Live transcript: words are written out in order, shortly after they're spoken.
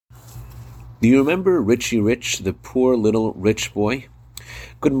Do you remember Richie Rich, the poor little rich boy?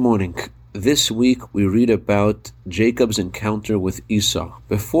 Good morning. This week we read about Jacob's encounter with Esau.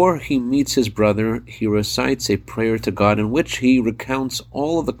 Before he meets his brother, he recites a prayer to God in which he recounts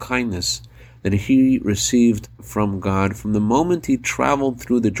all of the kindness that he received from God from the moment he traveled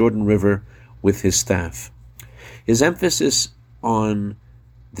through the Jordan River with his staff. His emphasis on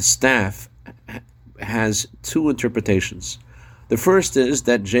the staff has two interpretations. The first is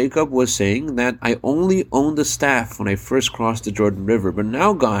that Jacob was saying that I only owned the staff when I first crossed the Jordan River, but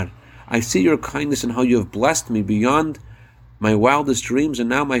now, God, I see your kindness and how you have blessed me beyond my wildest dreams, and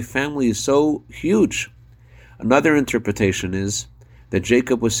now my family is so huge. Another interpretation is that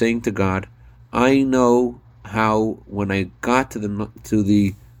Jacob was saying to God, I know how when I got to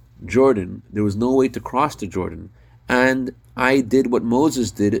the Jordan, there was no way to cross the Jordan, and I did what Moses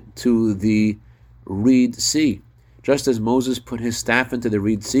did to the Reed Sea. Just as Moses put his staff into the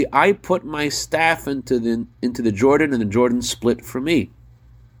Reed Sea, I put my staff into the Jordan, and the Jordan split for me.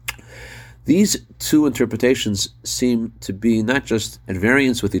 These two interpretations seem to be not just at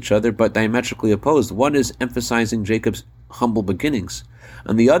variance with each other, but diametrically opposed. One is emphasizing Jacob's humble beginnings,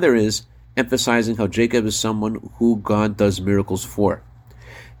 and the other is emphasizing how Jacob is someone who God does miracles for.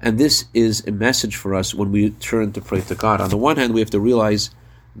 And this is a message for us when we turn to pray to God. On the one hand, we have to realize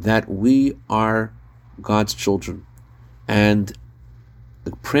that we are God's children, and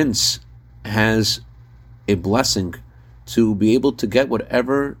the prince has a blessing to be able to get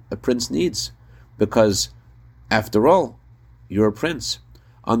whatever a prince needs, because after all, you're a prince.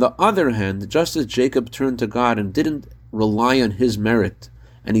 On the other hand, just as Jacob turned to God and didn't rely on his merit,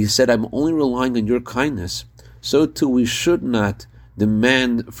 and he said, I'm only relying on your kindness, so too we should not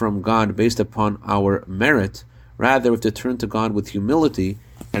demand from God based upon our merit. Rather, we have to turn to God with humility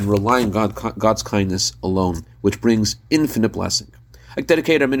and rely on God's kindness alone, which brings infinite blessing. I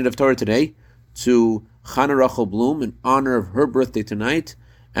dedicate our minute of Torah today to Chana Rachel Bloom in honor of her birthday tonight,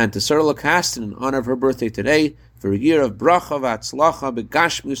 and to Sarah Lacaston in honor of her birthday today, for a year of bracha v'atzlacha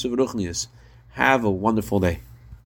begashmius u'ruchnius. Have a wonderful day.